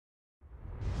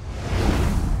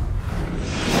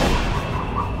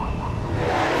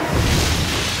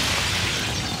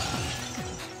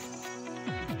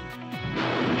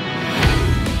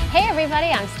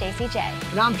Hi, I'm Stacey J.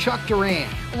 And I'm Chuck Duran.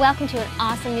 Welcome to an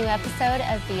awesome new episode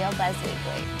of VO Buzz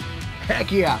Weekly.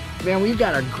 Heck yeah. Man, we've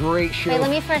got a great show. Wait,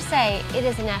 let me first say, it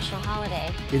is a national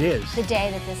holiday. It is. The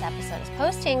day that this episode is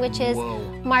posting, which is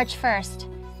March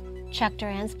 1st, Chuck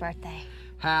Duran's birthday.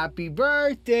 Happy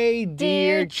birthday,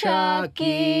 dear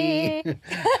Chucky.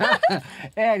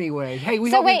 Anyway, hey,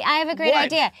 wait, I have a great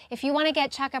idea. If you want to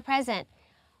get Chuck a present,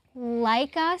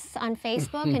 like us on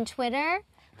Facebook and Twitter.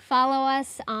 Follow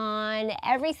us on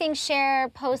everything, share,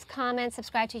 post, comment,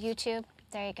 subscribe to YouTube.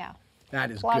 There you go.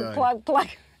 That is good. Plug.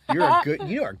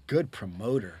 You're a good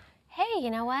promoter. Hey, you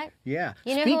know what? Yeah.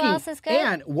 You know who else is good?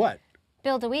 And what?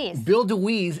 Bill DeWees. Bill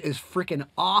DeWees is freaking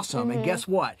awesome. And guess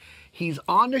what? He's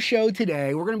on the show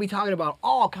today. We're going to be talking about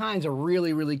all kinds of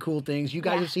really, really cool things. You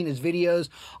guys have seen his videos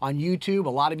on YouTube. A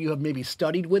lot of you have maybe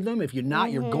studied with him. If you're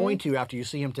not, you're going to after you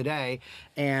see him today.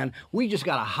 And we just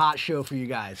got a hot show for you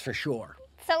guys, for sure.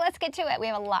 So let's get to it. We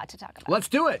have a lot to talk about. Let's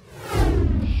do it.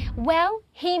 Well,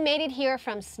 he made it here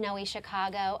from snowy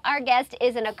Chicago. Our guest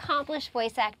is an accomplished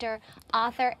voice actor,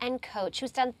 author, and coach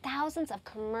who's done thousands of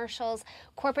commercials,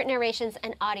 corporate narrations,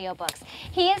 and audiobooks.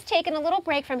 He has taken a little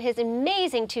break from his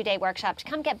amazing 2-day workshop to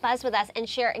come get buzzed with us and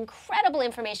share incredible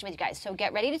information with you guys. So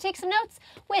get ready to take some notes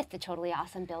with the totally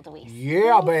awesome Bill DeWees.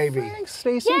 Yeah, baby. Thanks,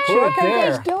 Stacey. Chuck, How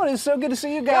you guys doing? It's so good to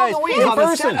see you guys in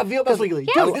person. Dude,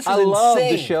 this is I love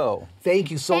insane. the show.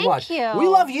 Thank you so much. Thank you. We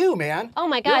love you, man. Oh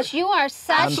my gosh, you are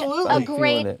such a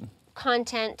great it.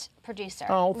 content producer.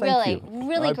 Oh, thank you.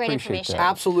 Really I great appreciate information. that.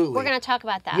 Absolutely. We're going to talk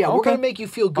about that. Yeah, we're going to make you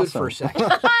feel good for a second.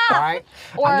 All right?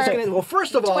 Well,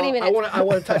 first of all, 20 minutes. I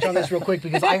want to touch on this real quick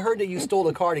because I heard that you stole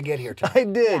the car to get here today. I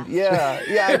did, yeah,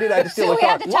 I did. I had to steal So a we car.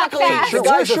 have to talk fast. The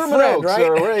guy's a Sherman friend, Oaks, right?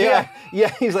 or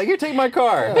yeah. He's like, you're taking my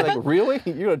car. I'm like, really?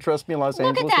 You're gonna trust me in Los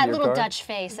Angeles? Look at that with your little car? Dutch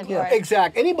face of yours.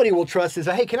 Exactly. Anybody will trust this.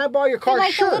 Hey, can I borrow your car? You're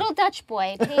like Sure. the little Dutch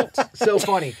boy. Paint. So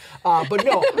funny. But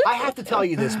no, I have to tell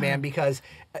you this, man, because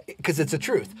it's the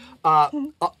truth. A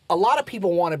lot of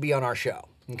people want to be on our show,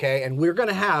 okay? And we're going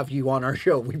to have you on our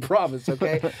show, we promise,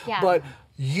 okay? Yeah. But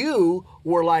you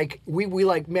were like, we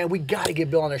like, man, we got to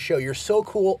get Bill on the show. You're so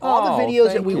cool. All the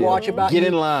videos that we watch about Get you,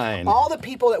 in line. all the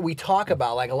people that we talk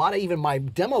about, like a lot of even my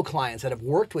demo clients that have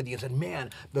worked with you said, man,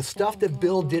 the stuff that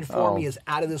Bill did for me is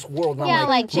out of this world. And Yeah, I'm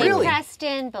like Jay really?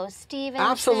 Preston, Bo Stevenson.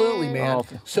 Absolutely, man.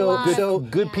 Oh, So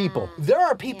good people. there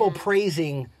are people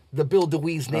praising the Bill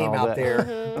DeWees name out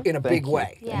there in a big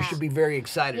way. Yeah. You should be very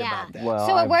excited about that. Well,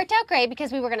 So it worked out great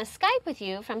because we were going to Skype with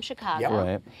you from Chicago. Yep.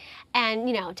 Right. And,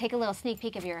 you know, take a little sneak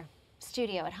peek of your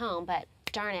studio at home, but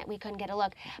darn it, we couldn't get a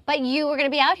look. But you were going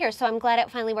to be out here, so I'm glad it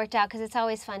finally worked out because it's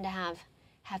always fun to have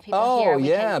people here. Oh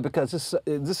yeah, because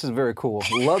this is very cool.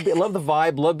 Love the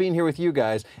vibe. Love being here with you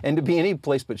guys, and to be any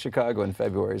place but Chicago in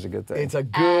February is a good thing. It's a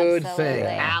good thing.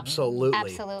 Absolutely.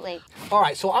 Absolutely. All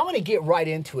right, so I'm going to get right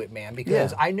into it, man,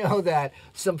 because I know that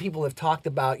some people have talked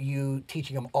about you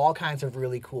teaching them all kinds of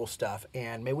really cool stuff,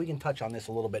 and maybe we can touch on this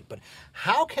a little bit, but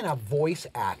how can a voice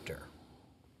actor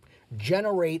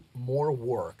generate more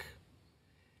work,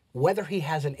 whether he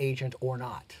has an agent or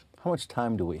not? How much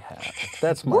time do we have?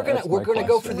 That's my. We're gonna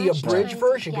go for the abridged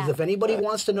version because if anybody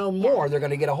wants to know more, they're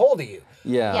gonna get a hold of you.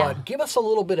 Yeah. But give us a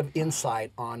little bit of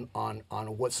insight on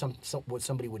what what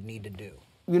somebody would need to do.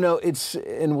 You know,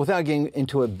 and without getting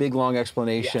into a big long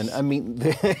explanation, I mean,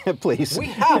 please. We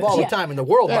have all the time in the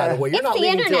world, by the way. You're It's not the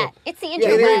leaving internet. till It's the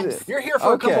internet. you're here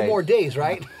for a couple more days,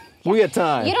 right? We got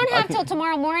time. You don't have till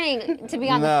tomorrow morning to be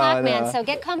on the clock, man, so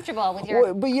get comfortable with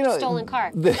your stolen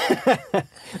car.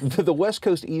 The West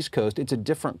Coast, East Coast, it's a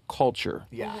different culture.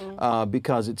 Yeah.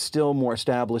 Because it's still more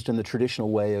established in the traditional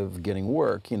way of getting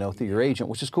work, you know, through your agent,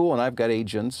 which is cool. And I've got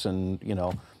agents and, you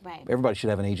know, everybody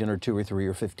should have an agent or 2 or 3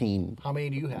 or 15. How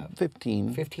many do you have?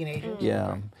 15. 15 agents?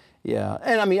 Yeah. Yeah,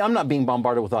 and I mean, I'm not being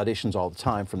bombarded with auditions all the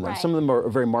time from them. Some of them are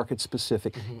very market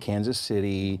specific. Kansas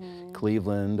City,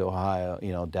 Cleveland, Ohio,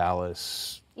 you know,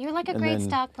 Dallas. You're like a great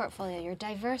stock portfolio. You're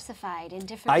diversified in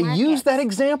different markets. I use that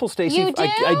example, Stacey. You do?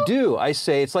 I do. I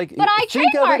say it's like, but I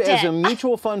think of it as a it.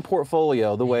 mutual fund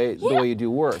portfolio, the way you do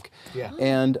work. Yeah.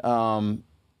 And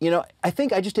you know, I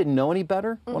think I just didn't know any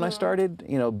better when I started.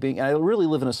 You know, I really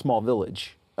live in a small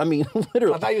village. I mean,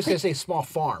 literally. I thought you were going to say small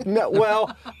farm. No,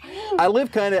 well, I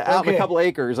live kind of out in a couple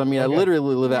acres. I mean, I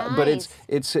literally live out, but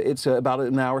it's about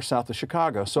an hour south of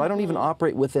Chicago. So I don't even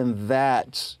operate within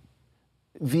that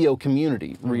VO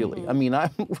community, really. I mean, I'm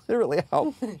literally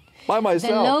out by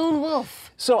myself. The lone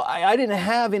wolf. So I didn't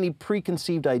have any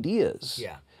preconceived ideas.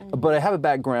 Yeah. But I have a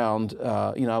background,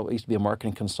 you know, I used to be a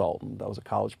marketing consultant. I was a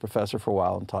college professor for a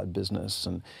while and taught business.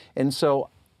 And so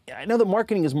I know that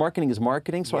marketing is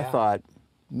marketing, so I thought,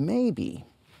 maybe,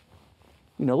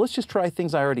 you know, let's just try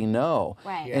things I already know.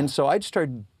 Right. And so I just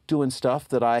started doing stuff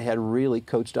that I had really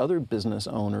coached other business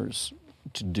owners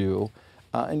to do.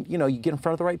 And you know, you get in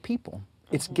front of the right people.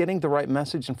 It's getting the right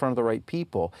message in front of the right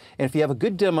people. And if you have a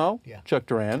good demo, Chuck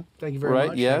Duran. Thank you very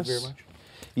much. Yes. Thank you very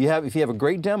much. If you have a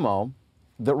great demo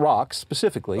that rocks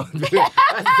specifically.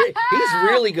 He's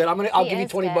really good. I'll give you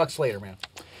 20 bucks later, man.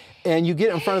 And you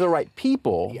get in front of the right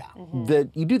people, that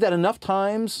you do that enough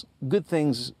times, good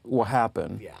things will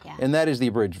happen. Yeah. And that is the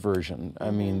abridged version.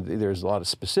 I mean, there's a lot of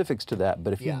specifics to that,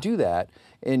 but if you do that,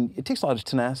 and it takes a lot of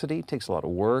tenacity, it takes a lot of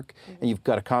work, and you've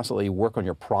got to constantly work on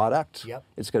your product.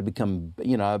 It's got to become,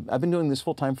 you know, I've been doing this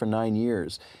full time for 9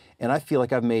 years, and I feel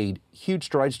like I've made huge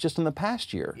strides just in the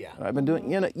past year. I've been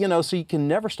doing, you know, so you can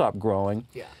never stop growing,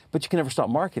 but you can never stop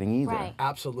marketing either. Right.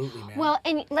 Absolutely, man. Well,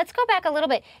 and let's go back a little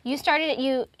bit. You started,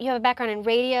 you have a background in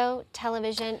radio,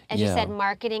 television, as you said,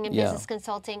 marketing and business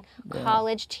consulting,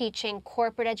 college teaching,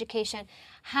 corporate education.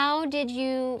 How did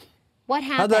you, what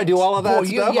happened? How did I do all of that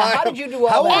stuff? How did you do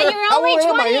all that? And you're only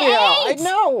 28. I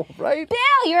know, right?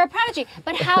 Bill, you're a prodigy.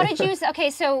 But how did you, okay,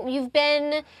 so you've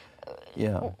been,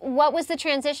 what was the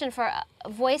transition for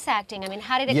voice acting? I mean,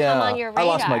 how did it come on your radar? I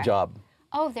lost my job.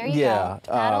 Oh, there you go.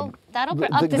 That'll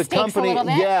up the stakes company, a little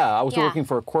bit. I was working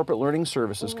for a corporate learning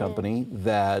services company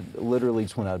that literally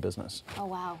just went out of business. Oh,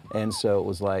 wow. And so it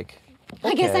was like,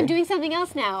 I guess I'm doing something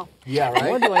else now. Yeah, right.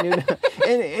 What do I do now?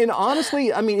 And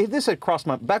honestly, I mean, this had crossed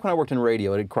my, back when I worked in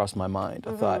radio, it had crossed my mind.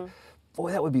 I thought,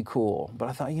 boy, that would be cool. But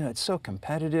I thought, you know, it's so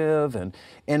competitive. And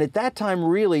at that time,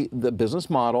 really, the business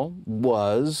model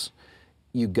was,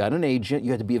 you got an agent,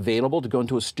 you had to be available to go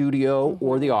into a studio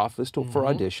or the office for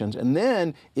auditions. And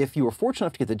then, if you were fortunate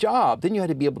enough to get the job, then you had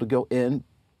to be able to go in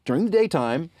during the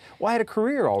daytime. Well, I had a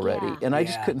career already, and I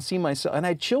just couldn't see myself, and I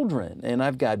had children, and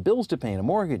I've got bills to pay and a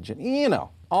mortgage, and you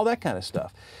know, all that kind of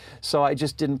stuff. So I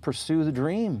just didn't pursue the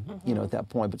dream, you know, at that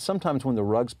point. But sometimes when the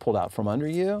rug's pulled out from under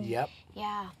you,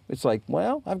 it's like,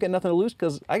 well, I've got nothing to lose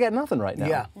because I got nothing right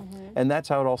now. And that's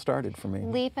how it all started for me.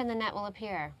 Leap and the net will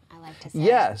appear, I like to say.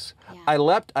 Yes. I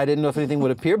leapt. I didn't know if anything would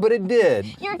appear, but it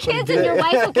did. Your kids and your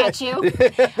wife will catch you.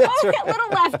 That little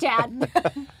left, Dad.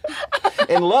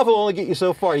 And love will only get you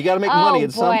so far. You got to make money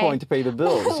at some point to pay the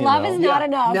bills. Love is not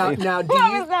enough. Now, do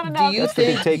you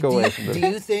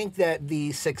think that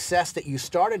the success that you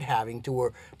started having to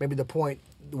where maybe the point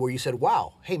where you said,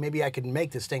 wow, hey, maybe I can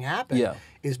make this thing happen,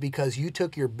 is because you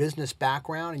took your business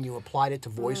background and you applied it to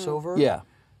voiceover? Yeah,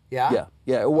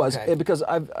 it was. Okay. Because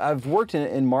I've worked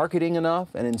in marketing enough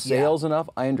and in sales enough,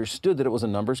 I understood that it was a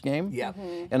numbers game.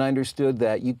 And I understood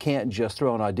that you can't just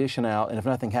throw an audition out, and if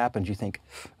nothing happens, you think,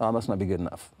 oh, it must not be good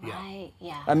enough. Right,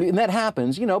 I mean, that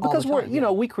happens, you know, because we're, you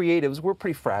know, we creatives, we're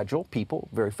pretty fragile people,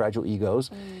 very fragile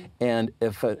egos, and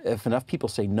if enough people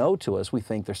say no to us, we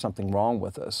think there's something wrong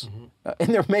with us.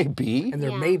 And there may be. And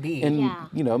there may be. And,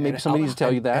 you know, maybe somebody needs to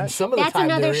tell you that. And some of the that's time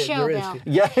another there show, is. Bill.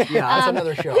 Yeah, that's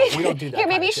another show. We don't do that. Here,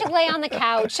 maybe you should lay on the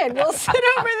couch and we'll sit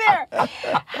over there.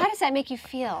 How does that make you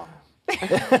feel?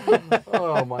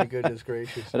 Oh my goodness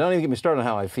gracious! Don't even get me started on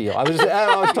how I feel. I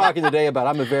was talking today about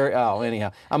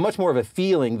I'm much more of a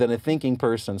feeling than a thinking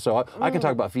person. So I can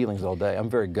talk about feelings all day. I'm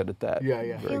very good at that.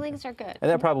 Feelings are good. And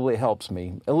that probably helps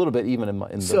me a little bit, even in the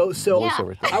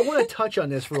voiceover thing. I want to touch on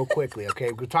this real quickly.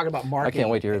 Okay, we're talking about marketing. I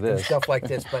can't wait to hear this and stuff like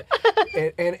this, but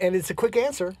and it's a quick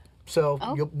answer. So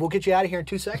we'll get you out of here in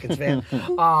 2 seconds, man.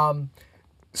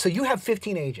 So you have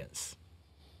 15 agents.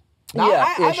 Now,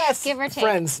 I've asked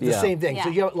friends the same thing. So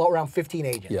you have around 15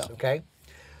 agents, okay?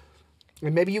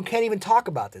 And maybe you can't even talk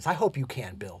about this. I hope you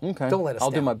can, Bill. Okay. Don't let us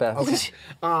I'll do my best.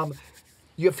 Okay.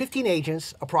 You have 15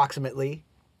 agents, approximately,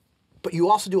 but you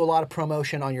also do a lot of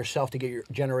promotion on yourself to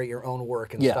generate your own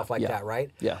work and stuff like that,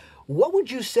 right? What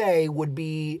would you say would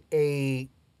be a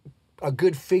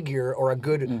good figure or a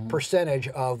good percentage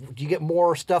of, do you get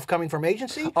more stuff coming from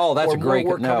agency? Oh, that's or a great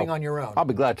more work coming on your own? I'll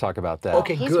be glad to talk about that.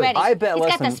 Okay, He's good. ready. I bet He's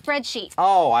less got than, the spreadsheet.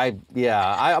 Oh,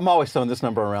 I'm always throwing this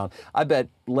number around. I bet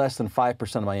less than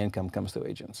 5% of my income comes through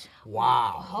agents.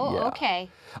 Wow. Oh,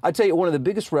 okay. I tell you, one of the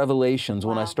biggest revelations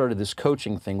when I started this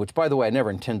coaching thing, which by the way, I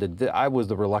never intended, I was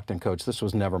the reluctant coach. This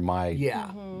was never my,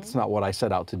 it's not what I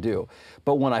set out to do.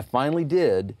 But when I finally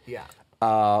did,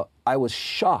 I was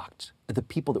shocked at the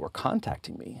people that were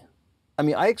contacting me. I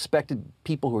mean, I expected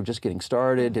people who were just getting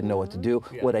started, didn't know what to do.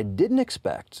 What I didn't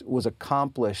expect was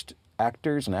accomplished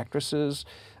actors and actresses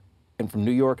and from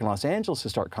New York and Los Angeles to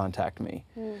start contacting me,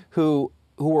 who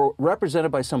were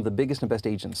represented by some of the biggest and best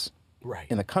agents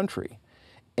in the country.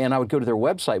 And I would go to their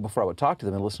website before I would talk to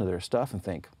them and listen to their stuff and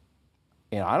think,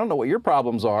 you know, I don't know what your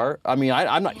problems are. I mean,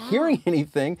 I'm not hearing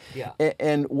anything.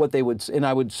 And what they would, and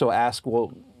I would ask,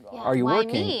 well, are you Why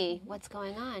working? Me? What's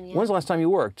going on? Yeah. When's the last time you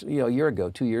worked? You know, a year ago,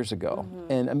 2 years ago.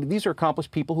 And I mean, these are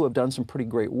accomplished people who have done some pretty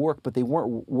great work, but they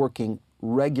weren't working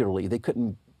regularly. They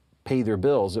couldn't pay their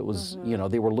bills. It was, you know,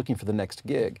 they were looking for the next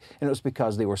gig. And it was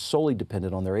because they were solely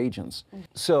dependent on their agents.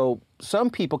 So some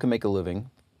people can make a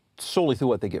living solely through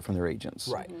what they get from their agents.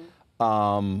 Right.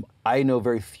 I know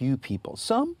very few people.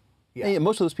 Some, and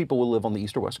most of those people will live on the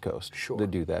East or West Coast to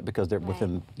do that because they're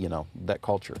within, you know, that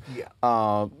culture.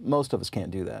 Yeah. Most of us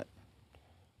can't do that.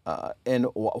 And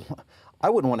I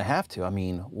wouldn't want to have to. I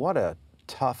mean, what a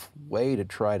tough way to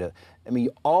try to, I mean,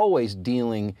 you're always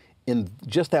dealing in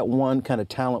just that one kind of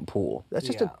talent pool. That's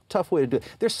just a tough way to do it.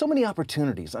 There's so many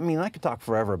opportunities. I mean, I could talk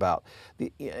forever about,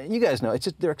 you guys know, it's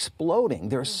just, they're exploding.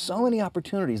 There are so many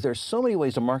opportunities. There's so many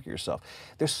ways to market yourself.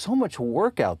 There's so much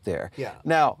work out there. Yeah.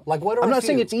 Now, like what are I'm a not few?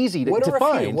 saying it's easy to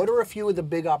find. What are a few of the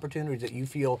big opportunities that you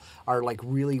feel are like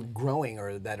really growing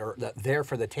or that are there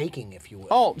for the taking, if you will?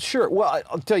 Oh, sure. Well,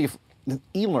 I'll tell you,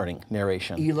 e-learning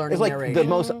narration. E-learning It's like narration. the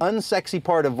most unsexy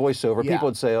part of voiceover. People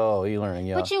would say, oh, e-learning,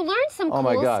 yeah. But you learn some oh cool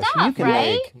my gosh, stuff, you can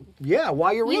right? Yeah,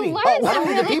 while you're reading. learn Not some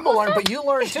only do really people cool learn, but you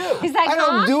learn too. Is that I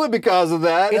don't do it because of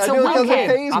that. It's I a do it because win-win.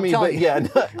 it pays I'm me. telling But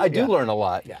you. yeah, I do learn a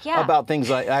lot Yeah. about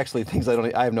things. I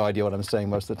have no idea what I'm saying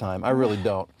most of the time. I really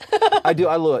don't. I do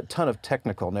a ton of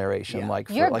technical narration, like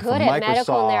You're for good Microsoft, at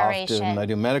medical narration. and I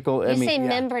do medical. You say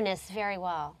membranous very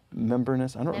well.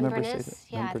 Membranous. I don't remember Membranous? saying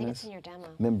that. Yeah, I think it's in your demo.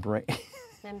 Membrane.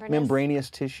 Membranous? Membranous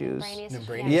tissues.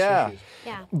 Membranous Yeah. tissues.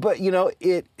 Yeah. But you know,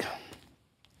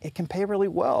 it can pay really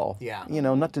well. Yeah. You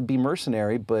know, not to be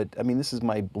mercenary, but I mean, this is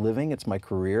my living, it's my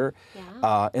career.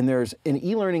 Yeah. And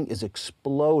e-learning is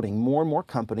exploding. More and more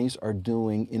companies are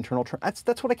doing internal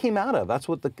that's what I came out of. That's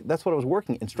what I was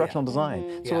working, instructional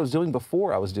design. So what I was doing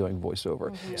before I was doing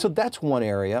voiceover. So that's one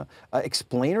area.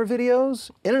 Explainer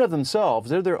videos, in and of themselves,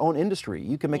 they're their own industry.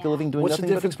 You can make a living doing What's the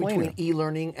nothing but difference explainer. between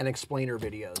e-learning and explainer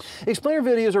videos? Explainer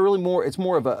videos are really it's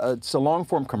more of it's a long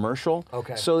form commercial.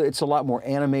 Okay. So it's a lot more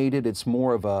animated. It's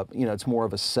more of it's more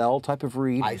of a sell type of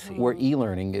read. I see. Where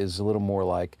e-learning is a little more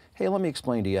like, hey, let me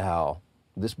explain to you how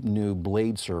this new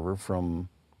Blade server from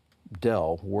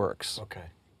Dell works. Okay.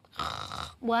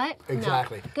 What?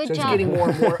 Exactly. No. Good so job. it's getting more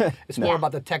and more, it's more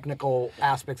about the technical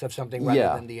aspects of something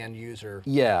rather than the end user.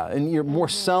 Yeah, and you're more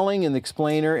selling in the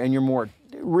explainer, and you're more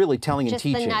really telling Just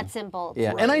and teaching. the nuts and bolts.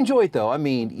 Yeah, and I enjoy it though. I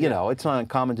mean, you know, it's not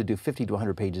uncommon to do 50 to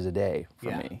 100 pages a day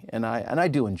for me, and I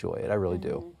do enjoy it. I really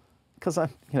do. Because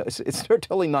it's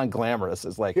totally non-glamorous.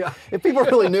 It's like, if people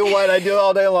really knew what I do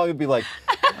all day long, it'd be like,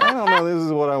 I don't know, this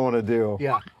is what I want to do.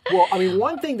 Yeah. Well, I mean,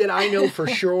 one thing that I know for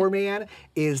sure, man,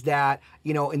 is that,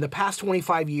 you know, in the past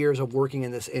 25 years of working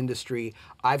in this industry,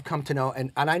 I've come to know,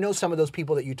 and I know some of those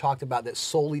people that you talked about that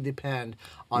solely depend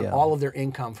on all of their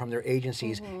income from their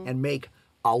agencies and make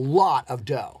a lot of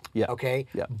dough. Yeah. Okay?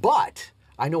 Yeah. But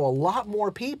I know a lot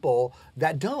more people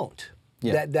that don't.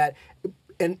 Yeah.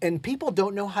 And people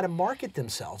don't know how to market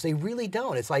themselves. They really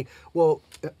don't. It's like, well,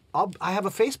 I have a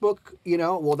Facebook, you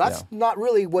know, well, that's not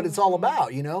really what it's all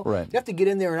about, you know? Right. You have to get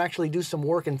in there and actually do some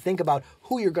work and think about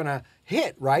who you're going to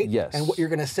hit, right? Yes. And what you're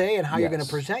going to say and how you're going to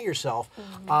present yourself.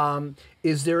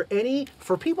 Is there any,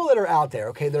 for people that are out there,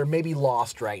 okay, they're maybe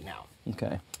lost right now.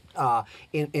 Okay.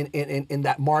 In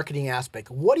that marketing aspect,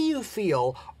 what do you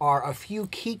feel are a few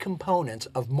key components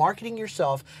of marketing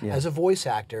yourself as a voice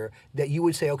actor that you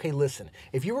would say, okay, listen,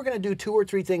 if you were going to do 2 or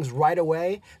 3 things right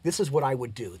away, this is what I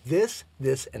would do. This,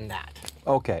 and that.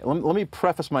 Okay, let me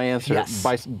preface my answer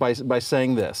by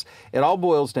saying this. It all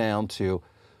boils down to,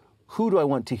 who do I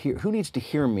want to hear? Who needs to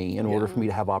hear me in order for me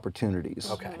to have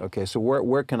opportunities? Okay. Okay, so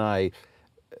where can I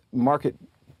market?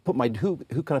 Who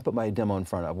can I put my demo in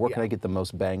front of? Where can I get the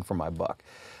most bang for my buck?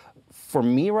 For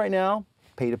me right now,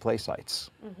 pay-to-play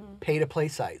sites. Pay-to-play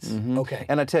sites. Okay.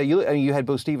 And I tell you, you had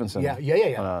Bo Stevenson.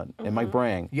 And Mike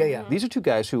Brang. These are 2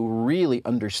 guys who really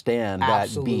understand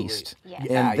that beast. Yes.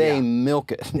 And they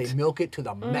milk it. They milk it to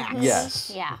the max.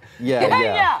 Yes.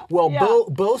 Yeah. Well,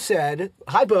 Bo said,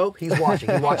 hi, Bo. He's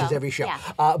watching. He watches every show.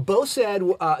 Yeah. Bo said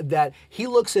that he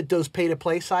looks at those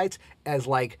pay-to-play sites as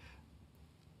like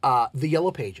the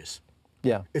Yellow Pages.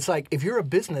 Yeah. It's like, if you're a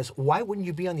business, why wouldn't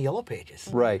you be on the Yellow Pages?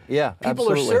 Right. Yeah. People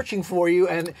absolutely. are searching for you,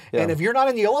 and if you're not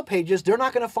in the Yellow Pages, they're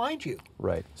not going to find you.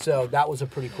 Right. So that was a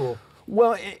pretty cool.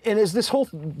 Well, and as this whole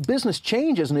business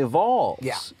changes and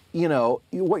evolves, you know,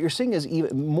 what you're seeing is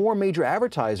even more major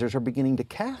advertisers are beginning to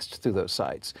cast through those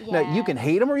sites. Now, you can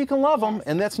hate them or you can love them,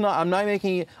 and that's not,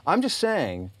 I'm just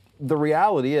saying, the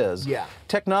reality is,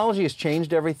 technology has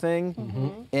changed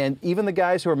everything. And even the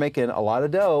guys who are making a lot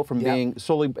of dough from being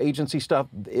solely agency stuff,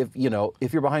 if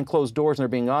you're behind closed doors and they're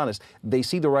being honest, they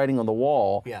see the writing on the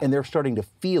wall and they're starting to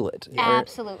feel it.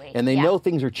 Absolutely. And they know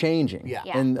things are changing.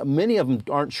 And many of them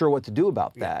aren't sure what to do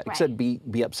about that, except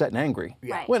be upset and angry.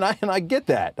 And I get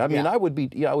that. I mean, I would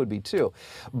be too.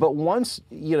 But once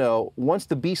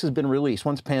the beast has been released,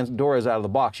 once Pandora's out of the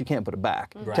box, you can't put it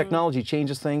back. Technology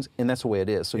changes things, and that's the way it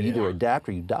is. So you either adapt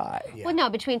or you die. Well, no,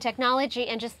 between technology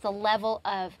and just the level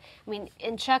of, I mean,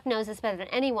 and Chuck knows this better than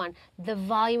anyone, the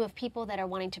volume of people that are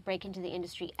wanting to break into the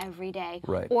industry every day,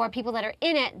 or people that are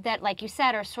in it that, like you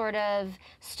said, are sort of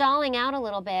stalling out a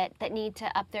little bit, that need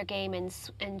to up their game and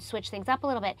switch things up a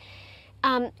little bit.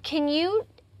 Can you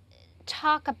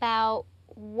talk about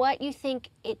what you think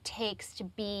it takes to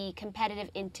be competitive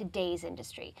in today's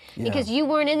industry? Because you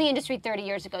weren't in the industry 30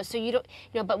 years ago, so you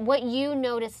don't, but what you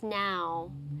notice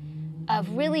now of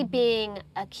really being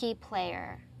a key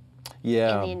player in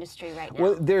the industry right now.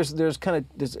 Well, there's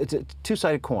it's a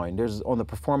two-sided coin. There's on the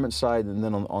performance side, and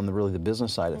then on the really the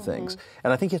business side of things.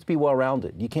 And I think you have to be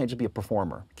well-rounded. You can't just be a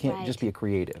performer. You can't just be a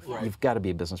creative. You've got to be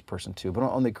a business person too. But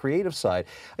on the creative side,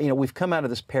 we've come out of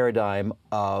this paradigm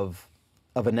of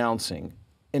announcing,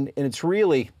 and it's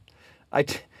really,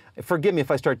 forgive me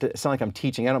if I start to sound like I'm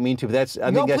teaching. I don't mean to, but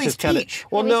I think that's just kind of.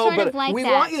 Well, no, but we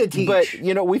want you to teach. But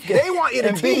they want you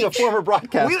to teach. Being a former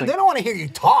broadcaster, they don't want to hear you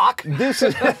talk. This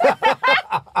is.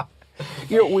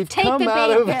 We've come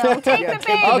out of.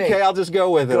 Okay, I'll just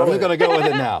go with it. I'm just going to go with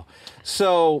it now.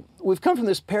 So we've come from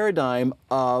this paradigm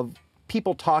of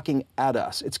people talking at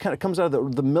us. It's kind of comes out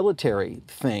of the military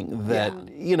thing that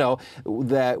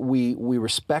that we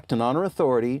respect and honor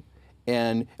authority,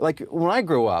 and like when I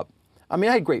grew up. I mean,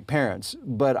 I had great parents,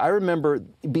 but I remember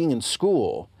being in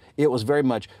school, it was very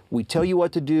much, we tell you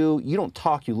what to do, you don't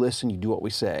talk, you listen, you do what we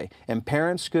say. And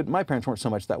my parents weren't so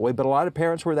much that way, but a lot of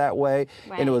parents were that way,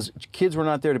 and it was, kids were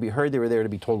not there to be heard, they were there to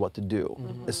be told what to do,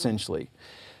 essentially.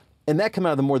 And that came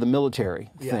out of the military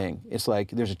thing. It's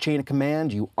like, there's a chain of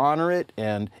command, you honor it,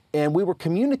 and we were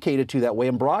communicated to that way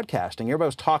in broadcasting. Everybody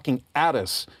was talking at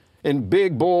us in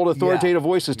big, bold, authoritative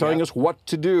voices telling us what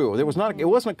to do. It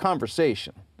wasn't a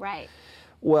conversation. Right.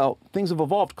 Well, things have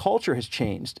evolved. Culture has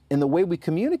changed, and the way we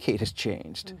communicate has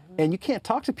changed. And you can't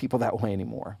talk to people that way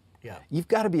anymore. You've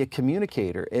got to be a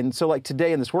communicator. And so, like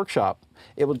today in this workshop,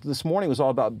 this morning was all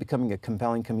about becoming a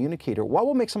compelling communicator. What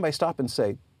will make somebody stop and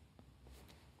say,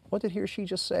 "What did he or she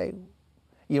just say?"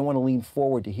 You want to lean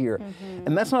forward to hear.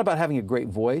 And that's not about having a great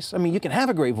voice. I mean, you can have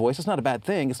a great voice. It's not a bad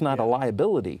thing. It's not a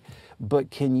liability.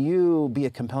 But can you be a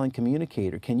compelling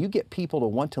communicator? Can you get people to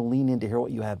want to lean in to hear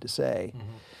what you have to say?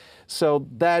 So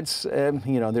that's,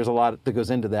 there's a lot that goes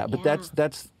into that, but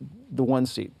that's the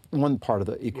one part of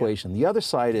the equation. The other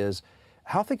side is,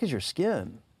 how thick is your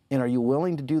skin? And are you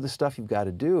willing to do the stuff you've got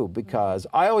to do? Because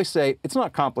I always say, it's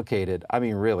not complicated. I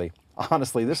mean, really,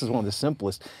 honestly, this is one of the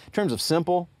simplest. In terms of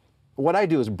simple, what I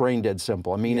do is brain dead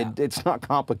simple. I mean, it's not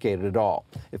complicated at all.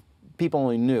 If people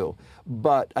only knew.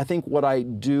 But I think what I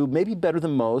do, maybe better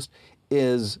than most,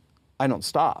 is I don't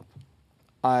stop.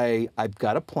 I've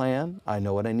got a plan, I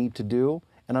know what I need to do,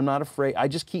 and I'm not afraid. I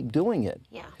just keep doing it.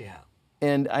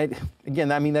 And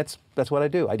that's what I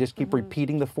do. I just keep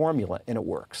repeating the formula, and it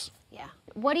works.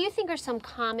 What do you think are some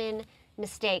common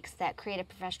mistakes that creative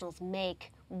professionals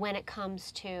make when it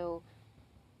comes to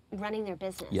running their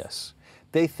business? Yes.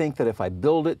 They think that if I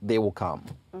build it, they will come.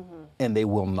 And they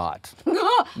will not.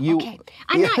 Okay.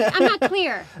 I'm not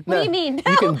clear. What do you mean?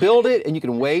 You can build it, and you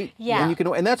can wait.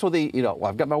 And that's what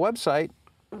I've got my website.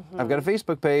 I've got a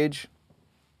Facebook page.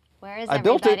 Where is I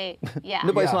everybody? Built it.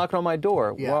 Nobody's knocking on my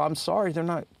door. Well, I'm sorry, they're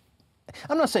not.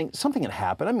 I'm not saying something can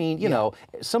happen. I mean,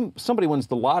 somebody wins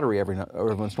the lottery every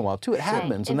once in a while too. It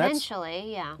happens, and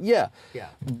eventually,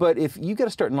 But if you got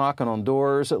to start knocking on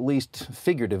doors, at least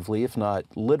figuratively, if not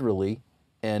literally,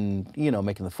 and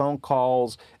making the phone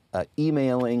calls,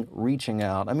 emailing, reaching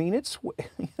out. I mean, it's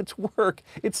work.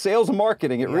 It's sales and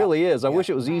marketing. It really is. I wish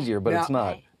it was easier, but it's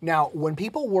not. Now, when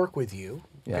people work with you,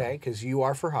 okay, because you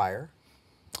are for hire.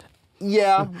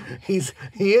 Yeah, he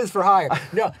is for hire.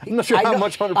 No, I'm not sure how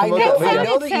much I want to promote that. I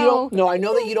know that you don't. No, I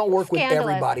know that you don't work with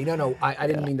everybody. No, I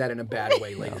didn't mean that in a bad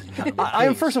way, ladies and gentlemen. I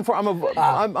am first and foremost.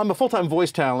 I'm a full-time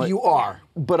voice talent. You are,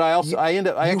 but I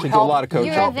actually do a lot of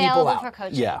coaching. You're available for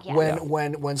coaching. Yeah.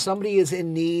 When somebody is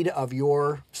in need of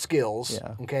your skills,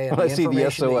 okay, and when the I see the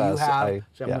information SOS, that you have.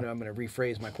 So I'm going to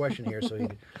rephrase my question here. So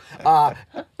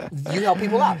you help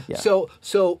people out.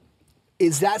 So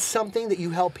Is that something that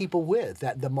you help people with?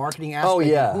 That the marketing aspect,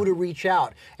 and who to reach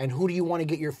out, and who do you want to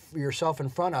get yourself in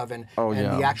front of, and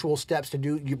the actual steps to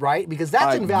do, right? Because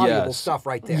that's invaluable stuff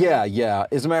right there. Yeah, yeah.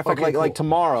 As a matter of fact, like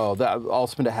tomorrow, I'll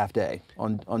spend a half day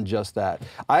on just that.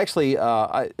 I actually,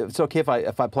 it's okay if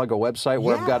I plug a website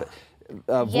where I've got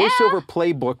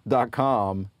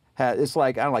voiceoverplaybook.com. It's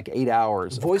like, I don't know, like 8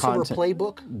 hours of content.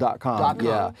 Voiceoverplaybook.com.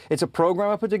 Yeah. It's a program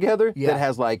I put together that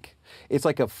has like, it's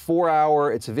like a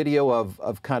 4-hour, it's a video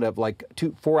of kind of like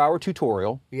 4-hour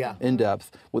tutorial in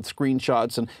depth with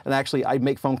screenshots. And actually, I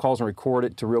make phone calls and record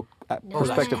it to real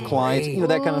prospective clients, you know,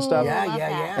 that kind of stuff.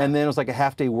 Yeah. And then it was like a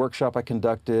half-day workshop I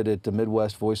conducted at the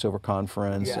Midwest Voiceover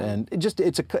Conference. And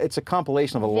it's a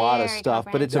compilation of a lot of stuff,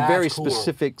 but it's a very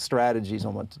specific strategies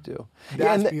on what to do.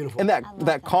 That's beautiful. And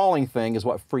that calling thing is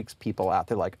what freaks people out.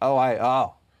 They're like, oh, I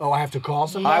have to call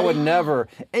somebody? I would never.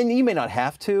 And you may not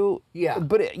have to. Yeah.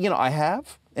 But, you know, I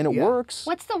have, and it works.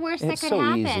 What's the worst that could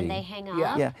happen? Easy. They hang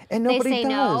up. Yeah. And nobody They say does.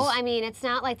 no. I mean, it's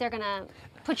not like they're going to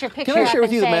put your picture Can I up share with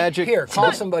and you the say, magic? Here,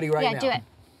 call somebody right now. Yeah, do it.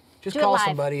 Just Do it call live.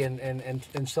 somebody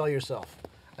and sell yourself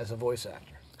as a voice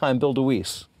actor. Hi, I'm Bill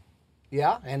DeWees.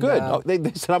 Yeah? And, Good.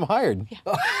 They said I'm hired.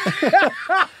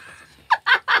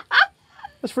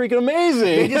 That's freaking amazing.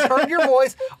 They just heard your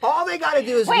voice. All they got to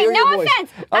do is hear your voice.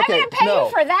 Offense. I'm going to pay you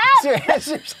for that.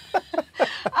 Seriously.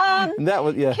 That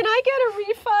was, Can I get a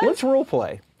refund? Let's role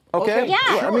play. Okay?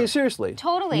 Yeah. I mean, seriously.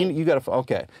 Totally. You got to,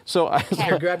 okay. So,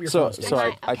 Here, grab your phone.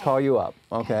 I call you up,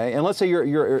 okay? And let's say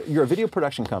you're a video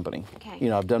production company. Okay. You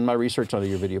know, I've done my research on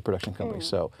your video production company.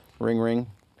 So, ring.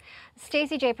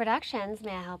 Stacey J Productions,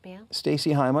 may I help you?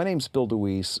 Stacey, hi, my name's Bill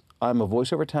DeWees. I'm a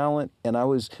voiceover talent, and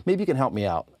maybe you can help me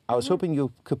out. I was hoping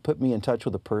you could put me in touch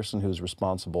with a person who's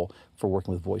responsible for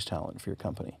working with voice talent for your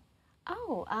company.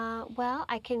 Oh, well,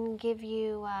 I can give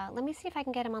you, let me see if I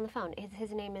can get him on the phone.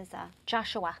 His name is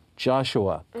Joshua.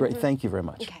 Joshua, great, thank you very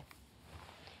much. Okay.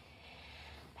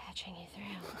 Patching you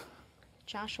through.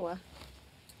 Joshua.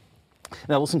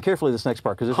 Now listen carefully to this next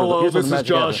part, because Hello, here's where the this is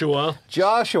magic happens. Joshua.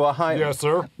 Joshua, hi. Yes,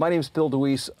 sir. My name's Bill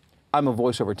DeWees. I'm a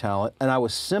voiceover talent, and I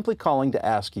was simply calling to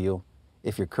ask you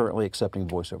if you're currently accepting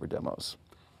voiceover demos.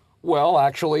 Well,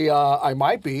 actually, I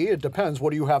might be. It depends.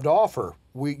 What do you have to offer?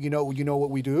 You know what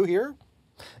we do here?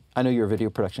 I know you're a video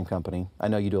production company. I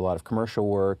know you do a lot of commercial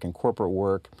work and corporate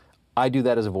work. I do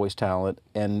that as a voice talent,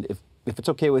 and if it's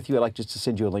okay with you, I'd like just to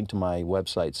send you a link to my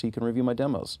website so you can review my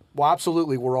demos. Well,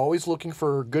 absolutely. We're always looking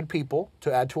for good people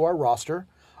to add to our roster.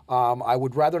 I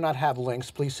would rather not have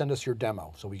links. Please send us your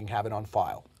demo so we can have it on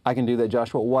file. I can do that,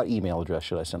 Joshua. What email address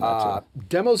should I send that to?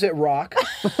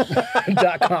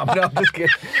 demos@rock.com. No, I'm just kidding.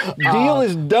 Deal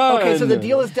is done. Okay, so the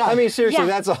deal is done. I mean, seriously,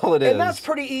 that's all it is. And that's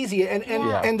pretty easy.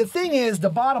 And the thing is, the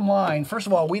bottom line, first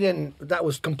of all, that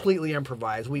was completely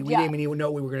improvised. We didn't even know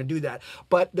we were going to do that.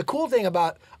 But the cool thing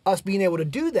about us being able to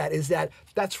do that is that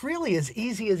that's really as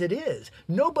easy as it is.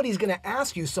 Nobody's going to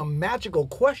ask you some magical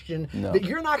question that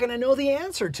you're not going to know the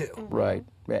answer to. Right.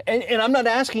 And I'm not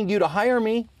asking you to hire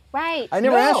me. Right. I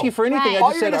never asked you for anything. Right. I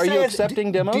just said, are you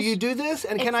accepting demos? Do you do this?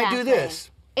 And can I do this?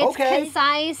 It's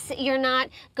concise. You're not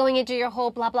going into your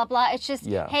whole blah, blah, blah. It's just,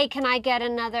 hey, can I get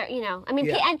another, you know. I mean,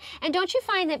 and don't you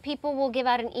find that people will give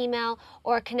out an email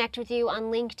or connect with you on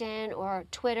LinkedIn or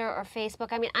Twitter or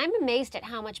Facebook? I mean, I'm amazed at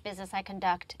how much business I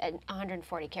conduct in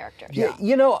 140 characters. Yeah.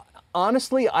 You know,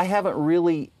 honestly, I haven't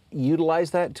really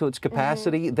utilized that to its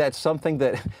capacity. That's something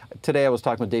that today I was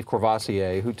talking with Dave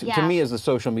Corvassier, who to me is the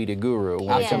social media guru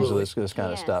when it comes to this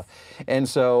kind of stuff. And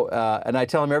so, and I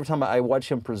tell him every time I watch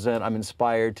him present, I'm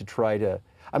inspired to try to.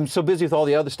 I'm so busy with all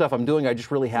the other stuff I'm doing, I just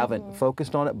really haven't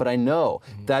focused on it. But I know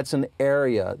that's an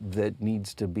area that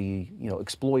needs to be,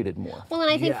 exploited more. Well, and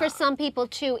I think for some people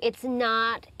too, it's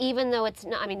not, even though it's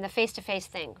not, I mean, the face-to-face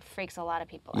thing freaks a lot of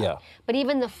people out. Yeah. But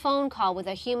even the phone call with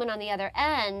a human on the other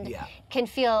end can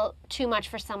feel too much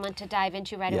for someone to dive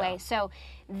into right away. So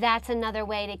that's another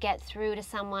way to get through to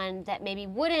someone that maybe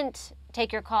wouldn't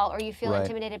take your call or you feel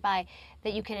intimidated by,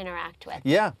 that you can interact with.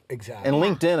 Yeah, exactly. And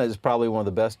LinkedIn is probably one of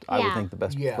the best, I would think, the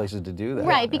best places to do that.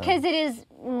 Right, because it is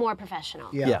more professional.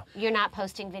 Yeah. You're not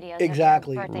posting videos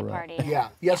exactly. at your birthday party.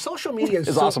 Yeah, social media is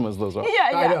as awesome as those are.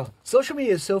 I know. Social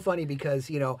media is so funny because,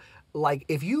 like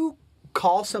if you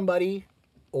call somebody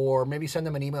or maybe send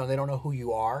them an email and they don't know who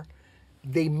you are,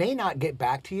 they may not get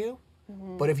back to you.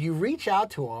 But if you reach out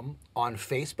to them on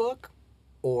Facebook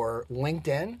or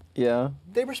LinkedIn,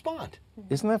 they respond.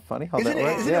 Isn't that funny? How Isn't that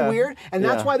works? it weird? And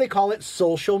that's why they call it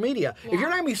social media. If you're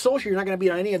not going to be social, you're not going to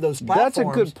be on any of those platforms. That's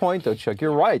a good point, though, Chuck.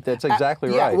 You're right. That's exactly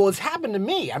right. Yeah, well, it's happened to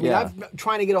me. I mean, I've been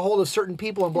trying to get a hold of certain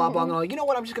people and blah, blah, and I'm like, you know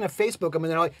what, I'm just going to Facebook them.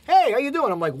 And they're like, hey, how you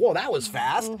doing? I'm like, whoa, that was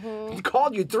fast. I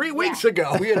called you 3 weeks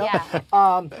ago, you know?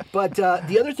 But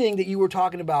the other thing that you were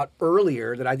talking about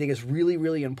earlier that I think is really,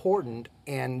 really important,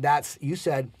 and that's, you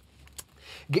said,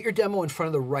 get your demo in front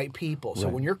of the right people. So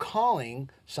when you're calling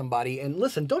somebody, and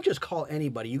listen, don't just call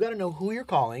anybody. You got to know who you're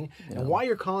calling and why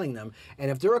you're calling them. And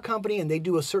if they're a company and they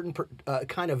do a certain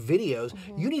kind of videos,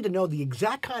 you need to know the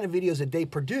exact kind of videos that they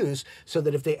produce so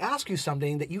that if they ask you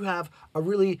something that you have a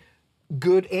really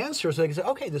good answer so they can say,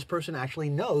 okay, this person actually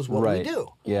knows what we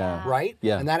do. Right?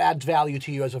 And that adds value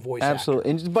to you as a voice actor.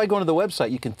 And just by going to the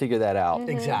website, you can figure that out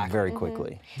very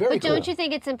quickly. But don't you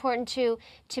think it's important to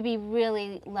be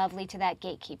really lovely to that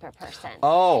gatekeeper person?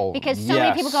 Oh, because so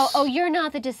many people go, oh, you're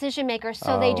not the decision maker,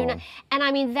 so they do not. And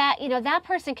I mean, that, you know, that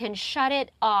person can shut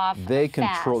it off. They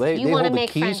control, they hold the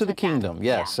keys to the kingdom.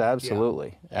 Yes,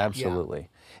 absolutely. Absolutely.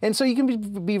 And so you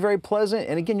can be very pleasant.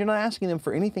 And again, you're not asking them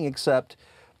for anything except,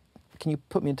 can you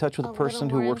put me in touch with a person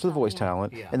who works with voice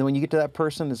talent? And then when you get to that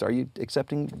person, are you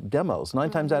accepting demos? 9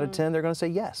 times out of 10, they're going to say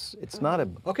yes. It's not a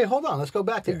okay, hold on. Let's go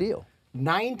back there. Big deal.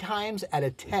 9 times out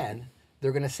of 10,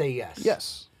 they're going to say yes.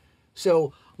 Yes.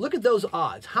 So look at those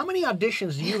odds. How many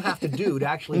auditions do you have to do to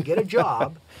actually get a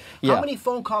job? How many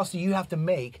phone calls do you have to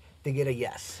make to get a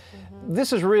yes?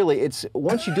 This is really, it's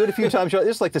once you do it a few times,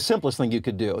 it's like the simplest thing you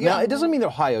could do. Now, it doesn't mean they'll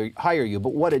hire you,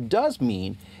 but what it does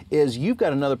mean is you've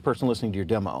got another person listening to your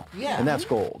demo. And that's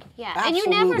gold. And you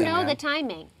never know the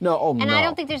timing. And I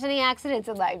don't think there's any accidents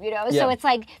in life, you know? So it's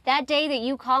like that day that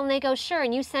you call and they go, sure,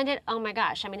 and you send it, oh my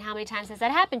gosh, I mean, how many times has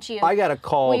that happened to you? I got a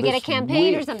call where you get a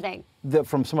campaign or something.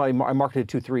 From somebody I marketed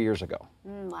to 3 years ago.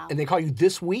 Wow. And they call you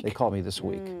this week? They called me this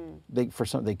week. They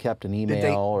kept an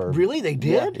email. Really? They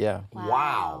did? Yeah.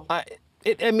 Wow. I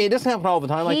mean, it doesn't happen all the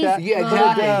time like that. Yeah,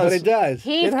 but it does.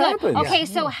 He's it happens. Okay,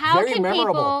 so how can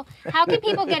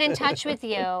people get in touch with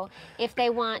you if they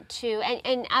want to?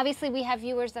 And obviously we have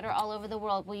viewers that are all over the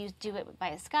world. Will you do it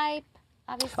via Skype?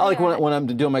 Obviously, like when I'm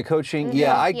doing my coaching,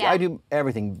 I do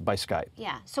everything by Skype.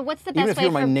 Yeah. So what's the best way? Even if way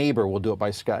you're my neighbor, we'll do it by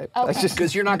Skype. Okay.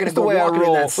 Because you're not going to go walking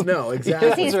in that snow. Exactly.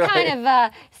 Because he's kind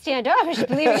of standoffish,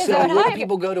 believe it or So not. where do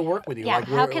people go to work with you? Yeah.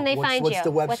 How can they find you? What's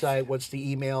the website? What's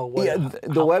the email?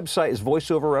 The website is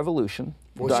voiceoverrevolution.com.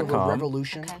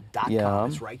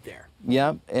 Voiceoverrevolution.com. It's right there.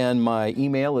 Yeah, and my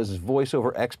email is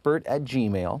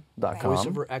voiceoverexpert@gmail.com.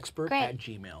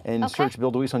 Voiceoverexpert@gmail. And search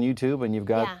Bill DeWees on YouTube, and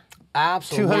and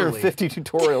Absolutely. 250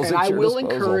 tutorials. And at I your will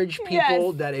disposal. encourage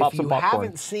people that if you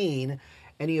haven't seen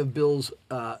any of Bill's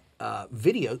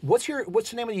videos, what's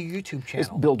the name of your YouTube channel? It's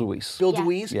Bill DeWees. Bill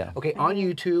DeWees? Yeah. Okay, on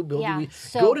YouTube, Bill DeWees.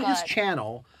 So go to his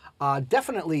channel.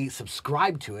 Definitely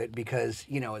subscribe to it because,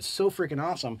 you know, it's so freaking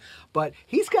awesome. But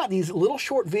he's got these little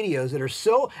short videos that are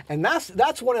so, and that's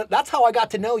how I got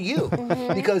to know you.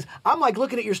 Because I'm like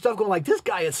looking at your stuff going like, this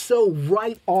guy is so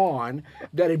right on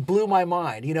that it blew my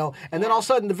mind, you know. And then all of a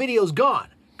sudden the video's gone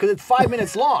because it's 5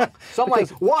 minutes long. So I'm like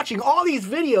watching all these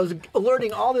videos,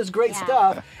 learning all this great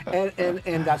stuff,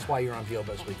 and that's why you're on VO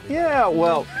Buzz Weekly. Yeah,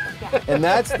 well, and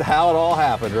that's how it all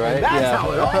happened, right? And that's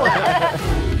how it all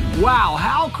happened. Wow,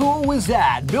 how cool was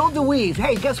that? Bill DeWees.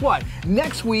 Hey, guess what?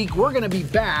 Next week, we're going to be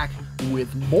back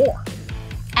with more.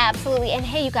 Absolutely. And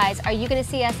hey, you guys, are you going to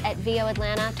see us at VO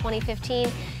Atlanta 2015?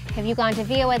 Have you gone to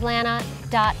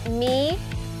voatlanta.me?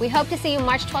 We hope to see you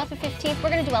March 12th and 15th.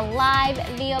 We're going to do a live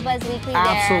VO Buzz Weekly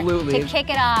there to kick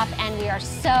it off, and we are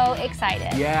so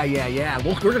excited. Yeah.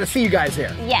 Well, we're going to see you guys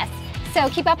there. Yes. So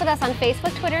keep up with us on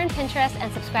Facebook, Twitter, and Pinterest,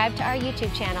 and subscribe to our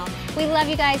YouTube channel. We love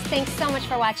you guys. Thanks so much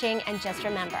for watching, and just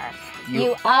remember,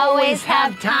 you always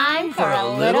have time for a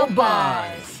little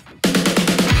buzz.